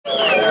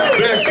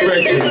Bless,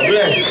 Reggie,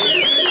 bless.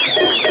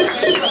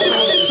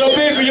 So,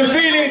 people, you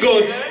feeling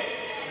good?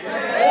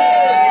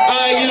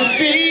 Are you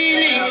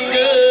feeling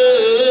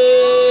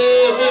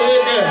good?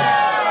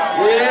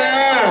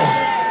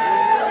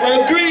 Yeah.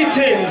 Well,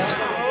 greetings.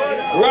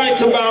 Right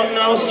about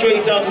now,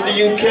 straight out to the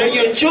UK,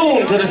 you're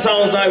tuned to the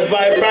sounds like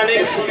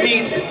Vibronics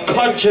meets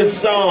conscious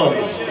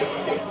sounds.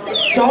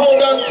 So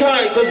hold on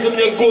tight, because it's going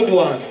to be a good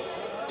one.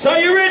 So are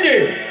you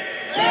ready?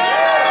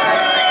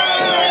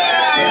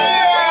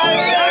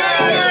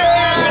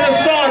 We're going to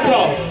start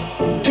off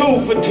 2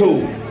 for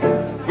 2.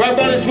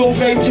 Vibronics will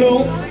play 2.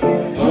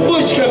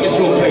 Bush Chemist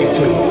will play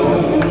 2.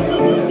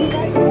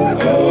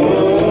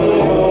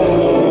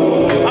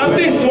 And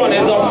this one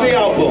is off the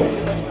album.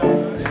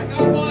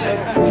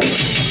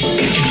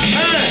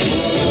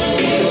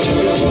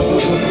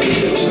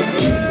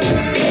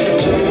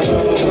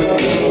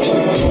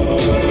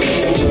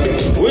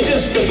 We're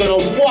just gonna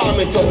warm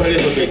it up a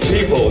little bit,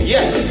 people.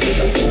 Yes.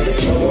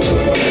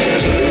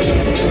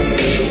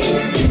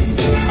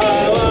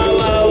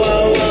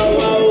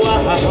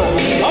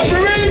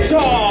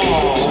 Operator.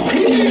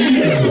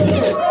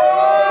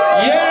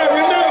 Yeah,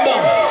 remember,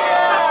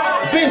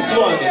 this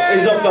one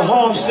is of the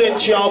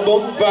half-century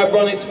album,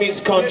 Vibronics Meets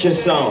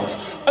Conscious Sounds.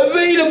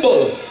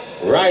 Available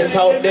right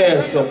out there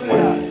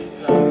somewhere.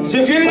 So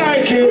if you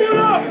like it,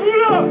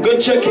 go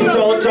check it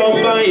out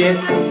and buy it.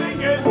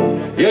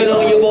 You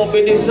know you won't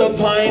be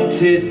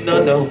disappointed,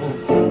 no.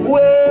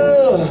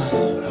 Well,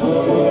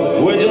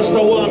 we're just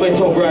a warm it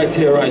up right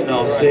here, right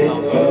now, see?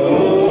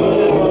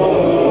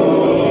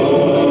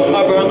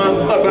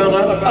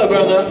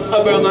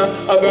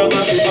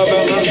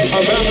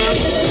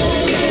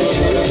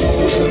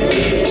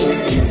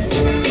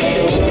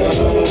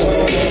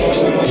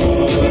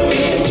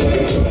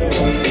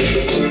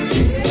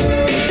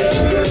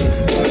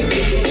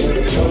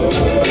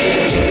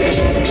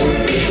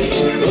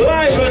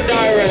 Live and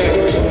direct.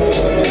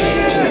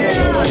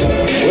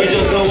 We're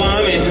just a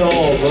warm it up.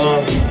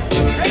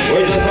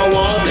 We're just a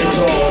warm it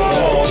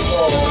up.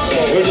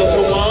 We're just a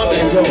warm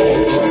it up.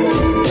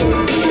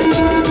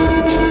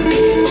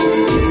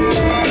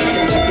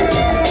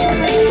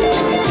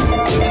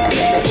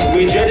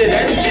 We did it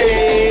and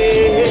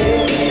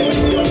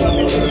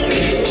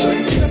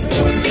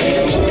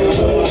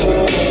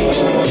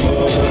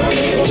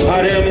how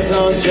them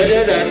sounds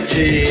dreaded and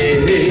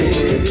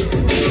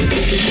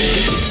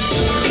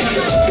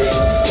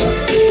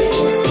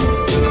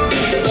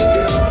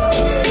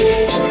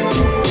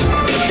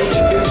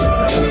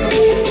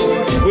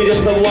we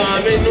just a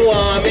warming.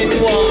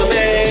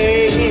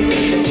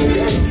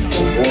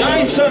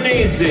 Nice and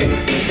easy.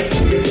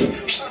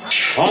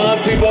 All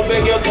people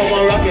beg you come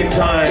and rock in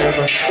time.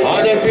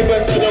 All the people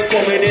say they're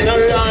coming in a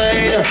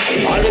line.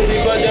 All the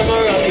people them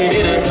are rocking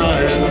in a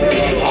time.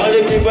 All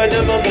the people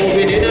them are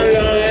moving in a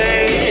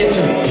line.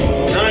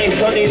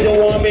 Nice and easy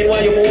warming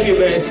while you move your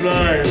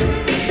baseline.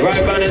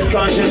 Right on this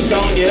conscious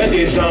sound you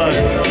design.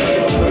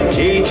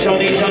 Each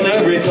and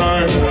every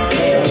time.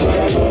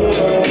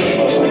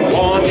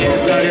 Warming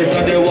style is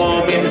on the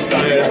warming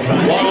style.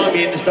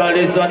 Warming style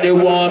is on the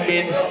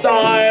warming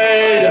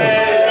style.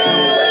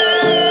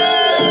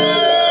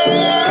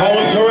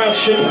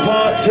 Counteraction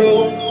part 2.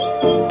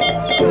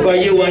 For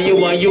you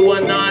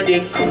and all the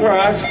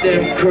cross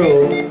them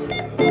crew.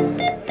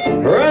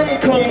 Run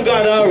come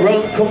gotta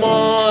run come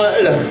all.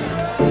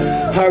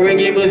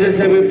 Reggae music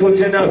say we put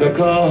in on the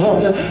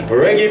call.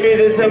 Reggae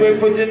music say we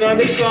put in on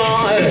the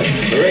call.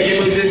 Reggae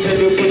music say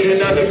we put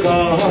in on the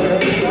call.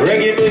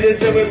 Reggae music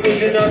say we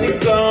put in on the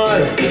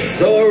call.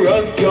 So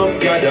run come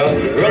gather,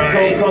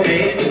 run come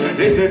in.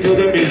 Listen to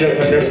the music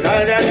and the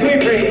style that we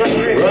bring.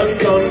 Run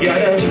come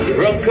gather,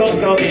 run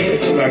come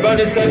in. My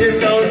brothers got your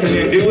sounds and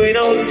they're doing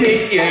all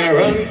thing. Yeah,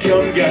 run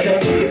come gather,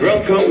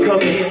 run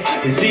come in.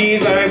 You see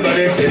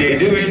everybody say they're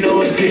doing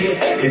all thing.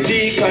 You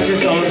see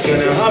conscious sounds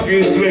gonna have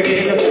you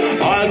swinging.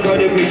 All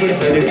kind of people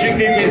say the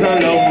strictly peace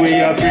and love we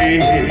are free.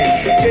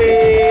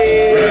 Hey.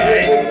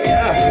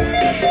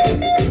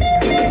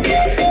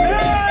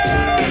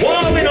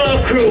 Warming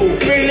our crew,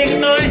 feeling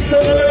nice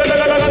and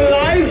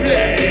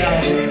lively.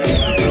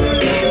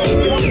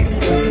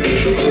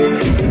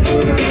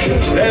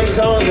 Them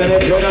sounds that are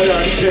dreaded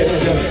and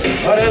dreaded.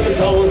 Them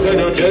sounds that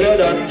are dreaded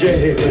and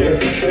dreaded.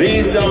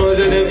 These sounds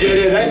that are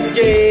dreaded and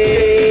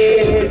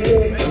dreaded.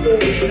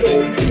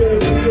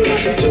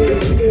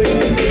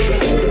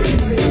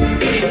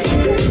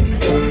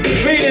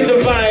 Feeling the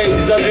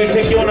vibes as we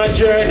take you on a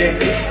journey.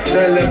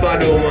 Tell them I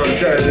don't want,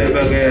 tell them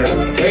again.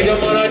 Take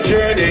them on a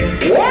journey.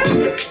 What?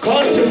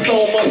 Conscious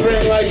soul, my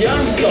friend, like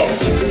youngster.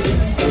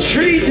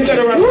 3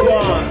 together as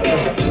one.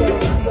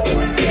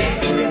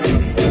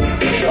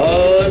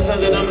 Oh,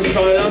 something I'm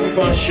style and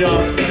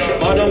fashion.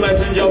 Mother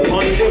messenger on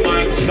the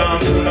mic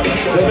stand.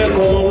 So me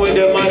come with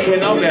the mic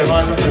in my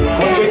hand.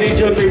 Come with DJ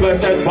people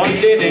said from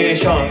the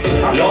nation.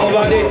 Love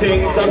of the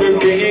things that we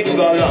bringing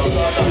along.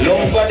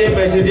 Love of the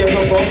message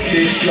from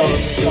this land.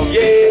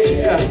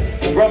 Yeah,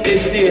 from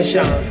this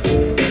station.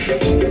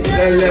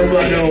 Tell them I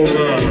know,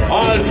 man.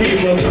 All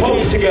people come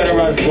together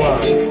as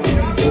one.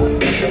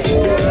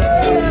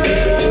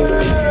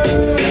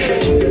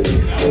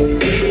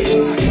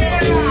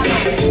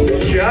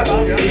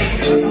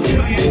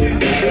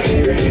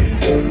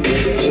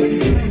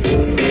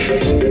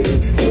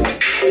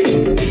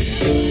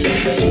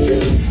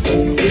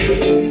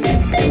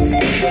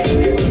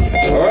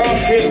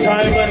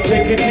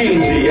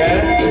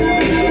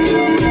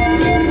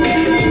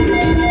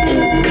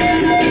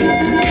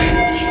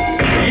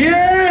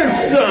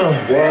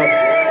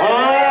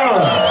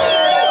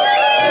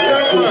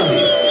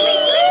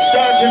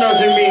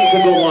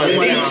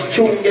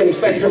 tune gets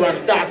better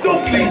and darker.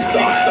 Don't please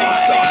stop.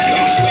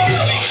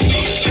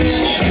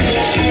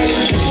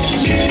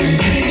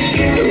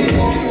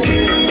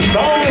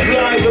 Sounds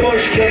like the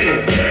Bush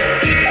Killers.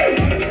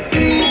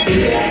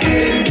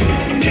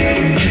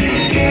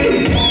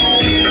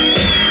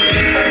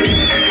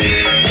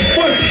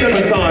 Bush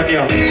Killers on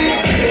ya.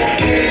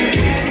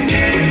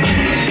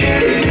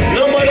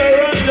 Nobody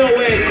run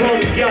away,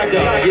 come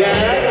gather,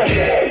 yeah.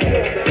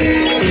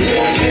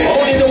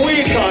 Only the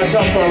weak are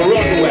tough and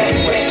runway.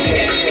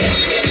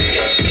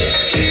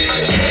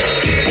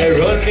 They're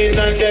running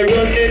and they're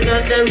running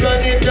and they're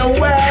running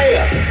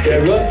away.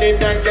 They're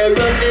running and they're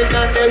running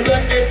and they're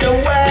running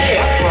away.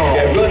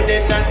 They're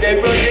running and they're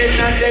running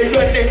and they're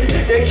running.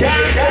 They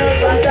can't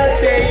stop on that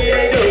day.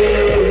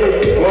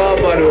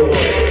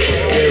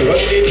 They're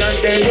running and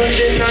they're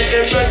running and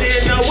they're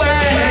running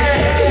away.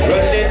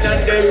 Running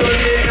and they're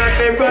running and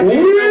they're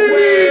running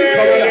away.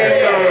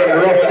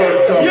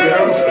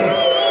 Yes!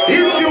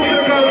 You tune the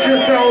culture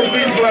sound,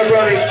 these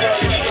Vibronics,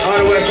 all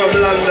the way from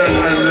London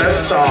and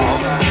Leicester.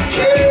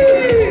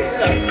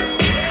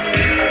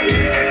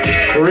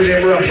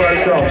 Rhythm rough and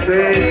tough,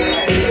 see?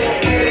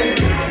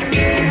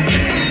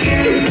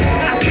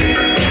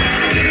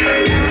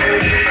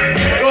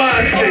 Go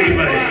on, see,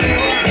 man.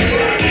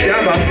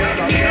 Shabba.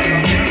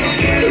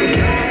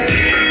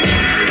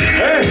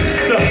 Yes!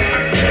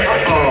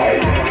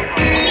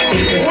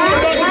 It's all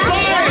about the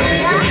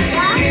vibes!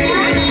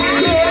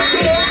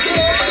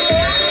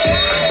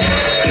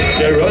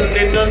 They're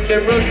running and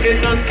they're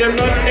running and they're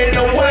running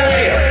away.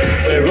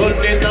 They're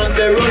running and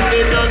they're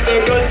running and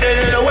they're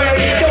running away.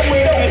 The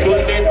wicked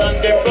running and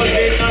they're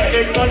running and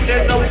they're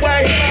running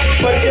away.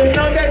 But you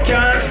know they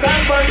can't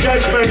stand for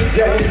judgment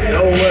day.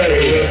 No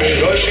way. They'll be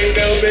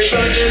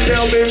running,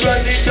 they'll be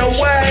running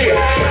away.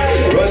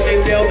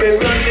 Running, they'll be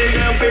running,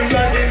 they'll be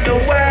running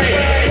away.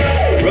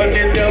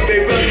 Running, they'll be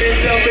running,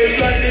 they'll be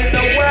running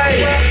away.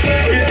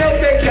 You know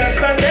they can't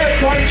stand there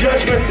for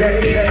judgment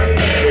day.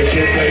 We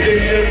should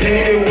listen to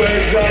the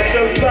words of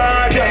the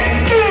Father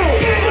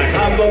and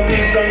have a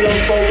peace and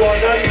love for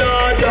one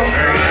another.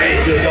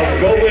 Instead of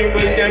going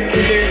with them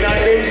killing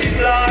and them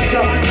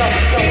slaughter,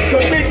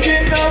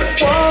 committing a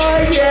war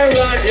here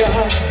and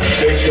here.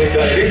 They should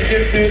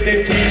listen to the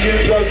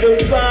teachings of the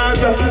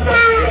Father.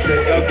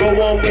 Instead of go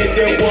on with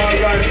them war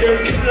and them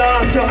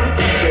slaughter,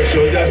 they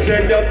should have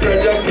said the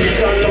prayer of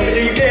peace and love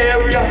the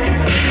area.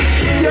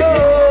 Yo,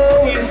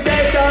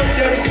 instead of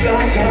them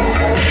slaughter,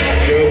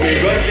 they'll be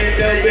running,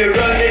 they'll be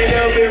running,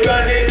 they'll be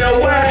running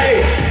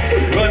away.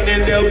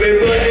 Running, they'll be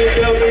running,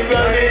 they'll be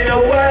running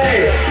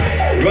away.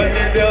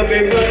 Running, they'll be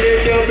running,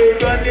 they'll be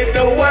running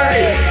away.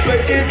 But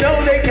you know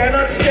they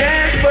cannot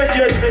stand for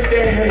judgment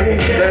day.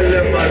 Tell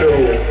them, Manu.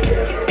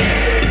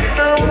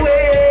 No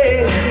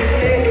way.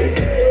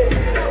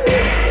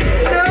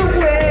 No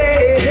way.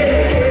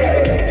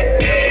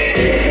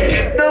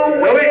 No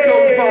way. Where we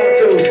come from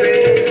too, see?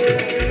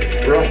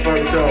 Rough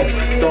and tough,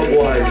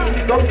 dog-wise,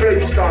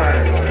 dog-plate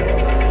style.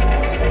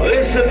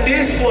 Listen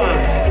this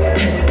one.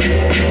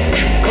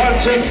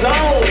 Conscious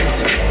sounds.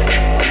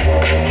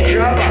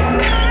 Shabba.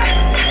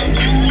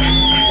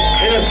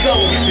 In a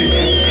sound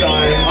system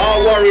style. Our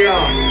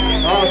warrior,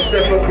 our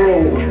stepper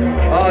crew,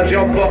 our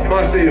jump up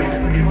massive.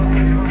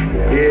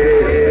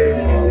 Yes.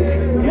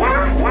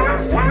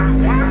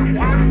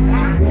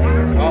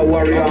 Our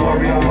warrior.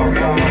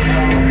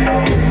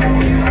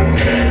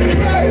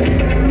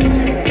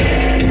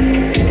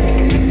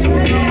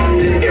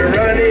 You're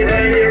running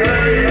and you're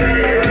running and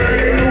you're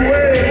running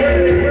away.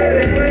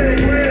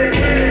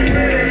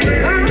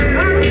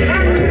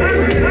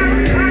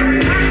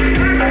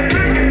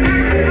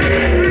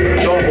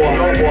 Don't walk.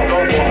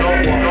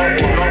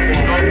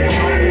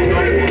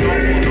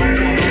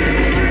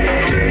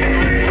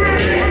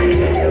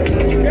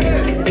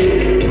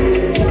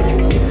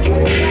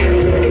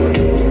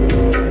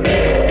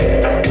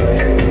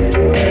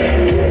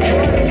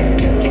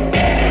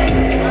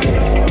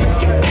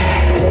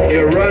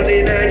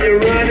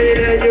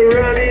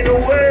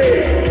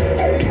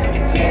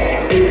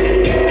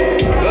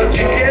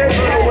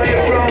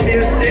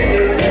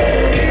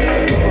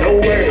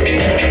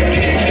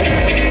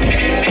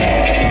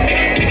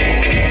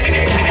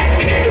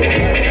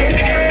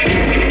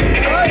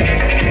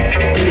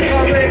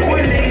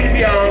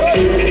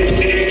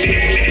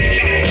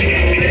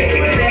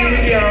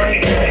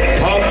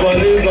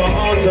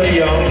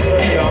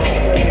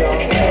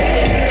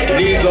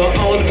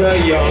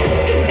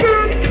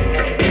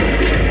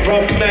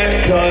 from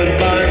mental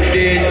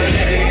bondage,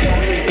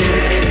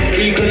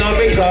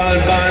 economical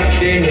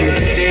bondage.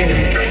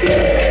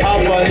 I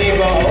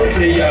believe out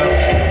to you.